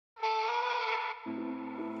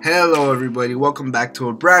Hello everybody, welcome back to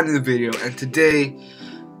a brand new video, and today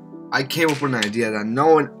I came up with an idea that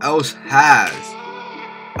no one else has.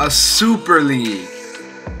 A Super League.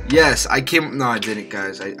 Yes, I didn't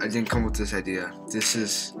guys. I didn't come up with this idea. This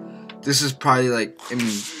is probably like in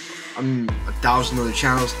 1,000 other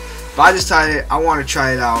channels. But I decided I want to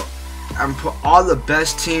try it out and put all the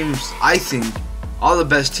best teams, I think, all the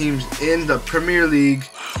best teams in the Premier League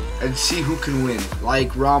and see who can win.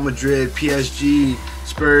 Like Real Madrid, PSG,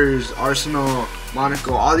 Spurs, Arsenal,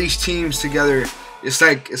 Monaco, all these teams together. It's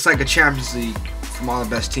like a Champions League from all the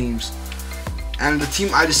best teams. And the team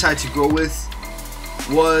I decided to go with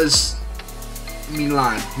was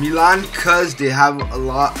Milan. Milan, because they have a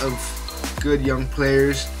lot of good young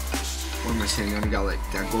players. What am I saying? They only got like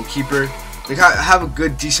that goalkeeper. They have a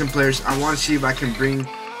good, decent players. I want to see if I can bring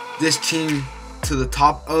this team to the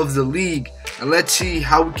top of the league, and let's see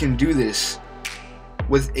how we can do this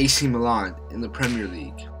with AC Milan in the Premier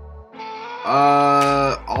League.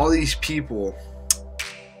 All these people,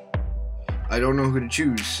 I don't know who to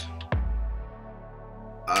choose.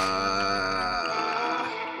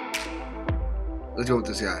 Let's go with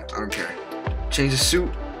this guy. I don't care. Change the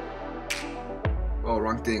suit. Oh,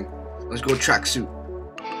 wrong thing. Let's go tracksuit.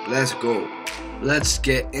 Let's go. Let's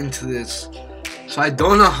get into this. So I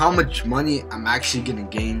don't know how much money I'm actually gonna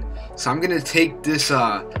gain. So I'm gonna take this.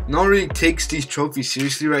 No one really takes these trophies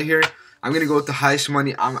seriously right here. I'm gonna go with the highest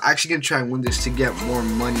money. I'm actually gonna try and win this to get more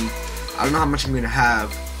money. I don't know how much I'm gonna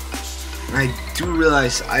have. And I do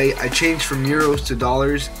realize I changed from euros to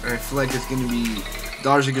dollars, and I feel like it's gonna be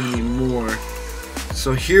dollars are gonna be more.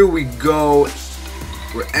 So here we go.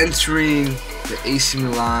 We're entering the AC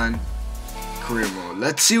Milan career mode.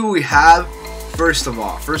 Let's see what we have. First of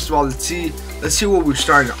all, let's see what we're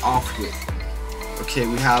starting off with. Okay,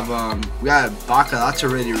 we have Baka. That's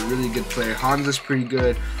already a really good player. Hansa's pretty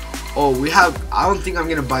good. Oh, I don't think I'm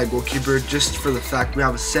gonna buy a goalkeeper just for the fact we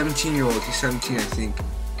have a 17-year-old. He's 17, I think.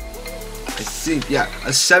 Yeah,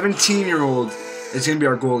 a 17-year-old is gonna be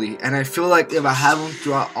our goalie, and I feel like if I have him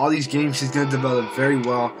throughout all these games, he's gonna develop very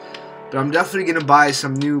well. But I'm definitely gonna buy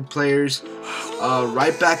some new players.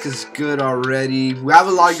 Right back is good already. We have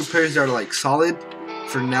a lot of good players that are like solid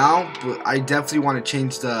for now, but I definitely want to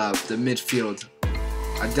change the midfield.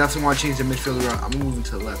 I definitely want to change the midfield around. I'm moving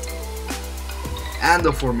to the left. And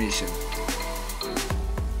the formation.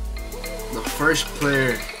 The first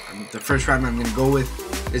player, the first round I'm gonna go with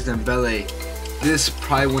is Dembele. This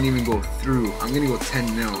probably won't even go through. I'm gonna go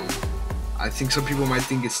 10 mil. I think some people might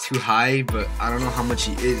think it's too high, but I don't know how much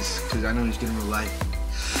he is, because I know he's getting real life.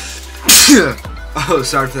 Oh,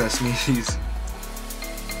 sorry for that sneeze.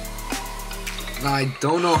 Now, I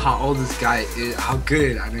don't know how old this guy is, how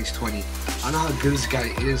good. I know he's 20. I don't know how good this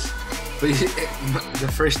guy is, but the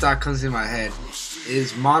first thought comes in my head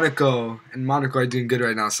is Monaco, and Monaco are doing good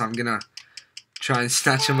right now, so I'm gonna try and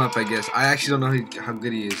snatch him up, I guess. I actually don't know how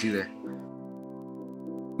good he is either.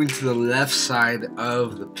 Moving to the left side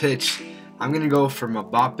of the pitch, I'm gonna go for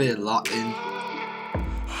Mbappe Lawton.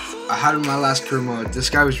 I had him in my last career mode. This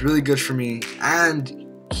guy was really good for me, and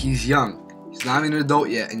he's young. He's not even an adult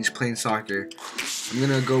yet, and he's playing soccer. I'm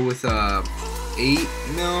gonna go with 8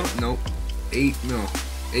 mil. Nope, 8 mil.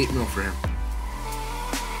 8 mil for him.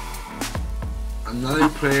 Another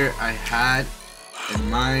player I had in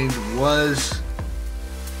mind was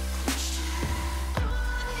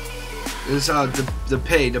the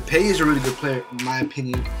Pay. The Pay is a really good player in my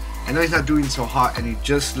opinion. I know he's not doing so hot, and he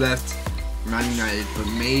just left Man United, but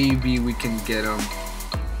maybe we can get him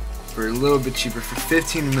for a little bit cheaper, for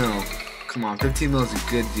 15 mil. Come on, 15 mil is a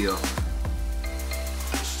good deal.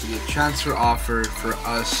 We get a transfer offer for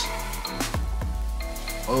us.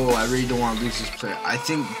 Oh, I really don't want to lose this player. I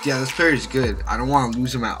think, yeah, this player is good. I don't want to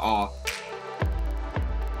lose him at all.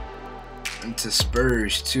 And to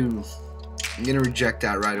Spurs too. I'm gonna reject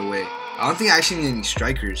that right away. I don't think I actually need any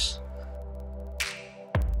strikers.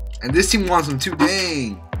 And this team wants him too.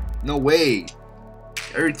 Dang. No way.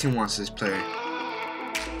 Every team wants this player.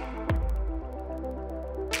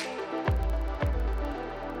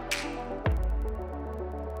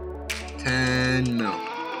 $10 mil.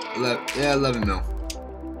 11 mil.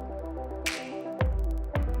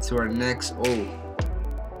 To our next. Oh.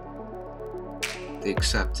 They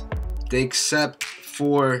accept. They accept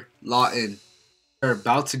for Lawton. We're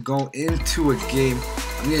about to go into a game.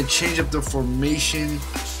 I'm going to change up the formation.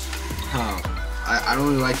 I don't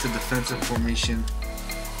really like the defensive formation.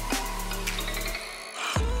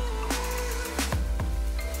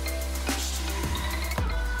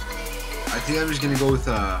 I think I'm just gonna go with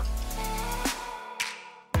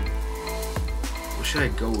what should I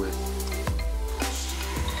go with?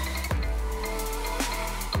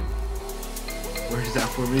 Where's that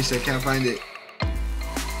formation? I can't find it.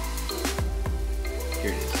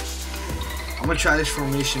 Here it is. I'm gonna try this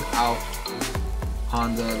formation out.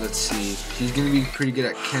 Honda, let's see. He's gonna be pretty good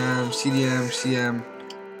at cam, CDM, CM.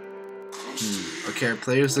 Okay, our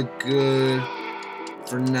players look good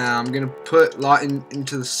for now. I'm gonna put Lawton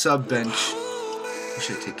into the sub bench. What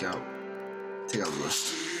should I take out? Take out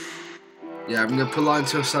Lewis. Yeah, I'm gonna put Lawton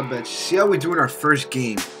into a sub bench. See how we do in our first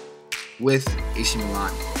game with AC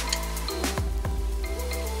Milan.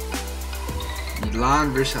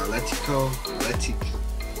 Milan versus Atletico.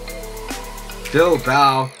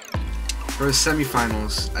 Bilbao for the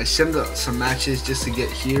semifinals. I sent some matches just to get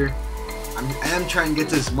here. I am trying to get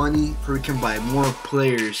this money so we can buy more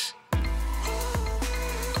players.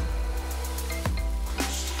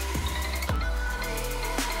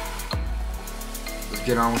 Let's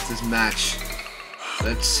get on with this match.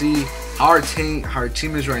 Let's see how our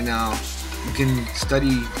team is right now. We can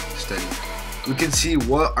study. We can see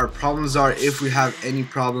what our problems are, if we have any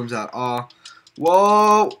problems at all.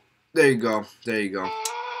 Whoa! There you go. There you go.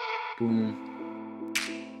 Boom.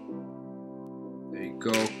 There you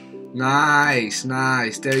go. Nice,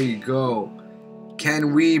 nice. There you go.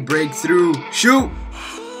 Can we break through? Shoot!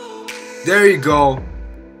 There you go.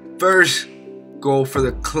 First goal for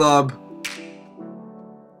the club.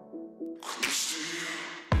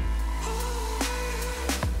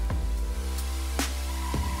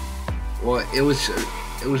 Well, it was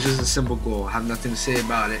just a simple goal. I have nothing to say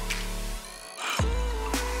about it.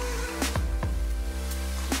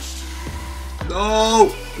 No!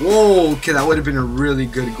 Whoa! Okay, that would have been a really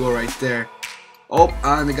good goal right there. Oh,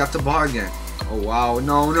 and they got the ball again. Oh wow!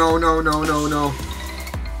 No! No! No! No! No! No!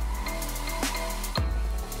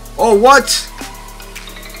 Oh what?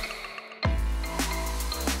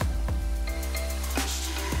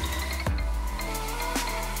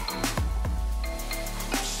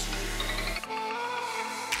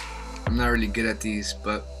 I'm not really good at these,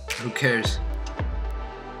 but who cares?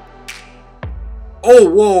 Oh,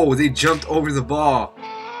 whoa, they jumped over the ball.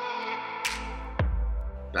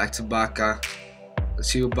 Back to Baca. Let's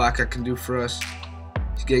see what Baca can do for us.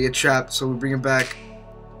 He's gonna get trapped, so we bring him back.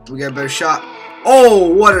 We get a better shot. Oh,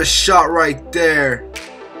 what a shot right there.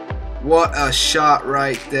 What a shot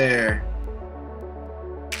right there.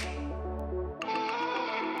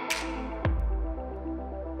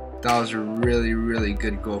 That was a really, really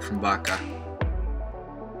good goal from Baca.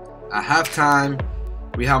 At halftime,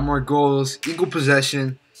 we have more goals, equal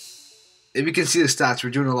possession. If you can see the stats,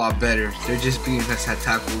 we're doing a lot better. They're just beating us at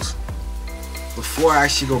tackles. Before I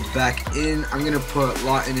actually go back in, I'm going to put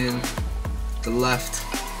Lawton in the left.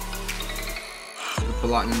 Put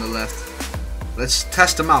Lawton in the left. Let's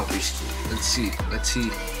test him out, basically. Let's see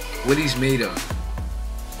what he's made of.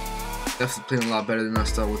 Definitely playing a lot better than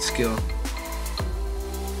us, though, with skill.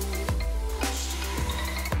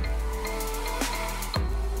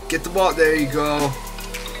 Get the ball. There you go.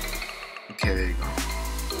 Okay, there you go.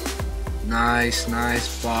 Nice,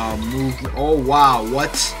 nice ball movement. Oh, wow.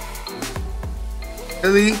 What?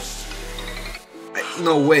 Really?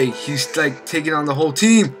 No way. He's like taking on the whole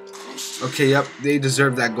team. Okay, yep. They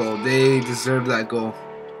deserve that goal. They deserve that goal.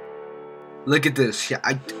 Look at this. Yeah,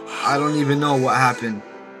 I don't even know what happened.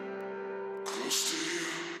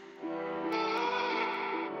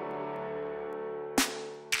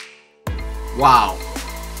 Wow.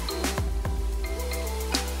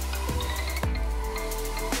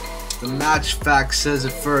 The match fact says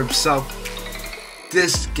it for himself.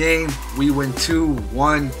 This game we win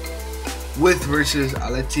 2-1 with versus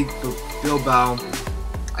Athletic Bilbao.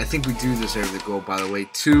 I think we do deserve the goal, by the way,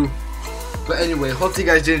 too. But anyway, hope you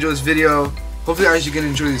guys did enjoy this video. Hopefully you guys are going to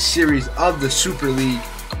enjoy the series of the Super League.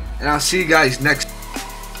 And I'll see you guys next time.